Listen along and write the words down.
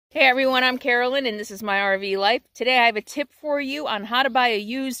Hey everyone, I'm Carolyn and this is my RV life. Today I have a tip for you on how to buy a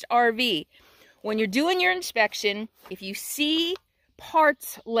used RV. When you're doing your inspection, if you see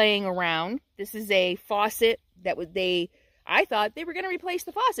parts laying around, this is a faucet that I thought they were going to replace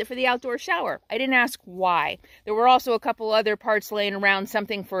the faucet for the outdoor shower. I didn't ask why. There were also a couple other parts laying around,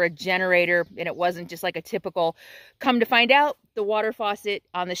 something for a generator, and it wasn't just like a typical. Come to find out, the water faucet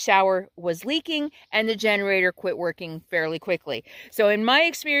on the shower was leaking and the generator quit working fairly quickly. So in my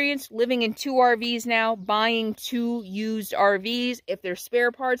experience, living in 2 RVs now, buying 2 used RVs, if there's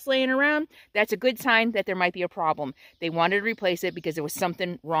spare parts laying around, that's a good sign that there might be a problem. They wanted to replace it because there was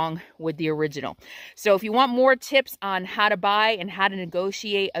something wrong with the original. So if you want more tips on how to buy and how to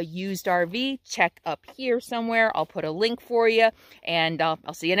negotiate a used RV, check up here somewhere. I'll put a link for you, and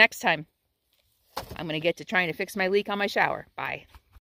I'll see you next time. I'm going to get to trying to fix my leak on my shower. Bye.